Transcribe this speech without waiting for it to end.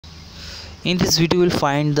In this video we will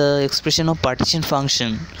find the expression of partition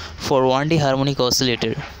function for 1D harmonic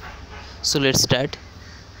oscillator. So let's start.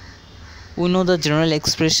 We know the general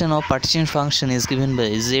expression of partition function is given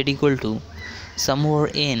by z equal to sum over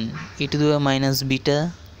n e to the power minus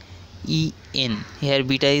beta en. Here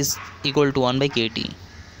beta is equal to 1 by kt.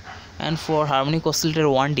 And for harmonic oscillator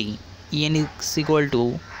 1D, en is equal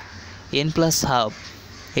to n plus half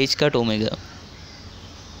h cut omega.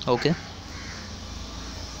 Okay.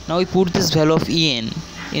 Now we put this value of en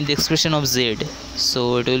in the expression of z,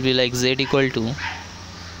 so it will be like z equal to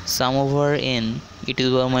sum over n e to the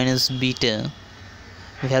power minus beta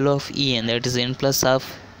value of en, that is n plus half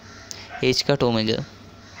h cut omega.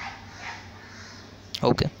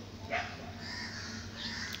 Okay,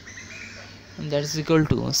 and that is equal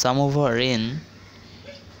to sum over n.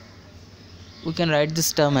 We can write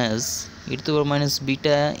this term as e to the power minus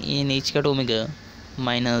beta in h cut omega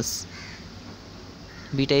minus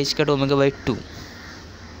beta h cut omega by 2.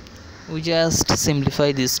 We just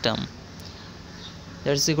simplify this term,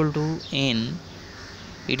 that's equal to n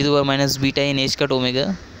e to the power minus beta in h cut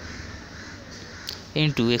omega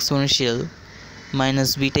into exponential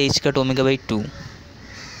minus beta h cut omega by 2.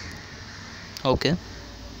 Okay,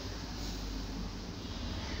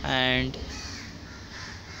 and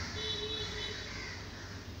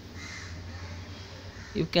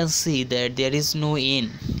you can see that there is no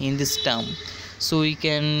n in this term, so we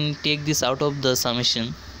can take this out of the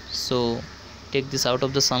summation. So take this out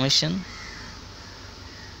of the summation,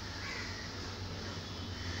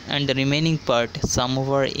 and the remaining part sum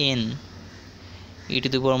over n e to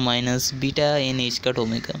the power minus beta n h cut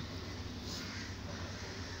omega.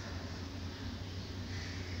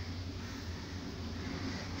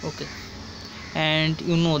 Okay, and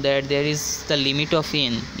you know that there is the limit of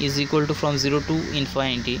n is equal to from 0 to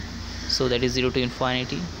infinity, so that is 0 to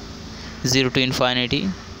infinity, 0 to infinity,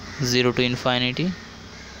 0 to infinity,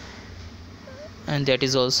 and that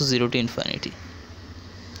is also 0 to infinity.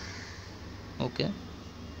 Okay,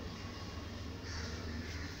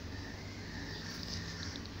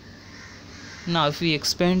 now if we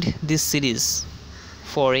expand this series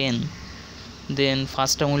for n, then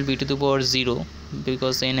first term will be to the power 0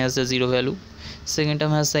 because n has the 0 value. Second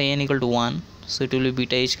term has the n equal to 1, so it will be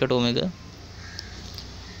beta h cut omega.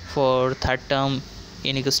 For third term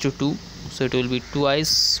n equals to 2, so it will be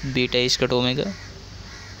twice beta h cut omega.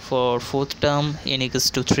 For fourth term n equals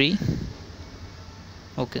to 3.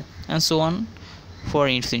 Okay, and so on for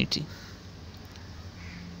infinity,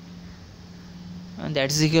 and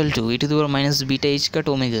that is equal to e to the power minus beta h cut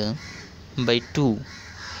omega by 2,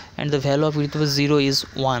 and the value of e to the power 0 is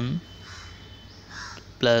 1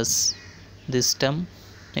 plus this term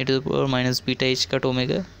e to the power minus beta h cut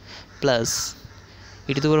omega plus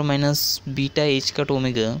e to the power minus beta h cut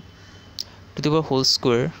omega to the power whole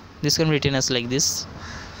square. This can be written as like this,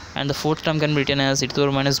 and the fourth term can be written as e to the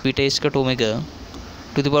power minus beta h cut omega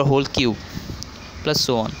to the power whole cube plus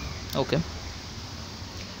so on. Okay,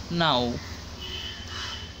 now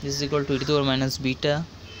this is equal to e to the power minus beta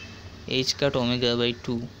h cut omega by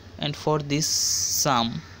 2, and for this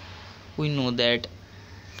sum we know that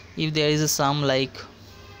if there is a sum like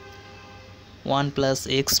 1 plus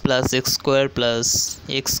x square plus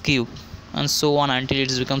x cube and so on until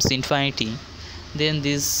it becomes infinity, then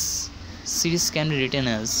this series can be written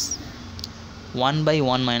as 1 by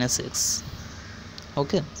 1 minus x.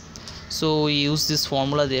 Okay, so we use this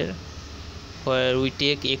formula there where we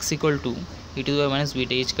take x equal to e to the power minus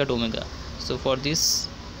beta h cut omega. So for this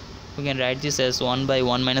we can write this as 1 by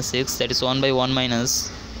 1 minus x, that is 1 by 1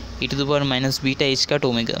 minus e to the power minus beta h cut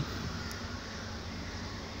omega.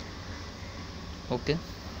 Okay,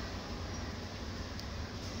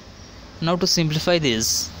 now to simplify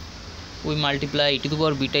this, we multiply e to the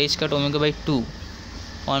power beta h cut omega by 2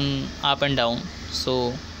 on up and down,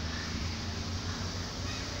 so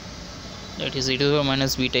that is e to the power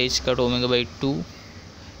minus beta h cut omega by 2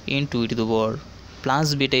 into e to the power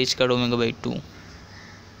plus beta h cut omega by 2.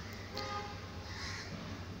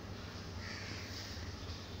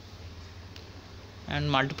 And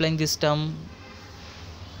multiplying this term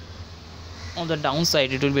on the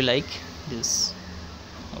downside, it will be like this.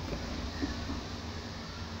 Okay,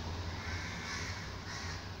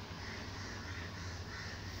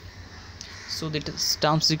 so the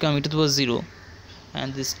terms become e to the power 0,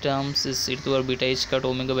 and this terms is e to the power beta h cut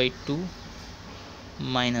omega by 2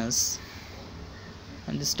 minus,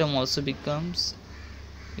 and this term also becomes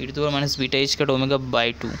e to the power minus beta h cut omega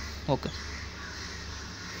by 2. Okay,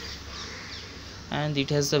 and it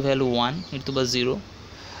has the value 1 e to the power 0,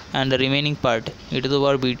 and the remaining part e to the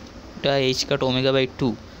power beta h cut omega by 2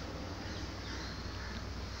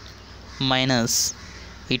 minus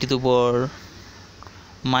e to the power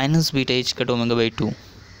minus beta h cut omega by 2.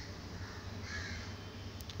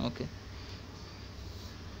 Okay,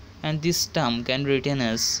 and this term can be written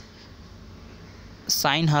as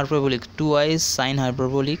sine hyperbolic 2i sine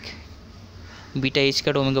hyperbolic beta h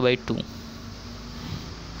cut omega by 2.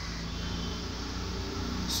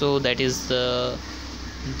 So that is the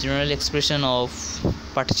general expression of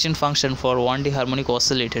partition function for 1D harmonic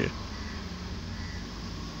oscillator.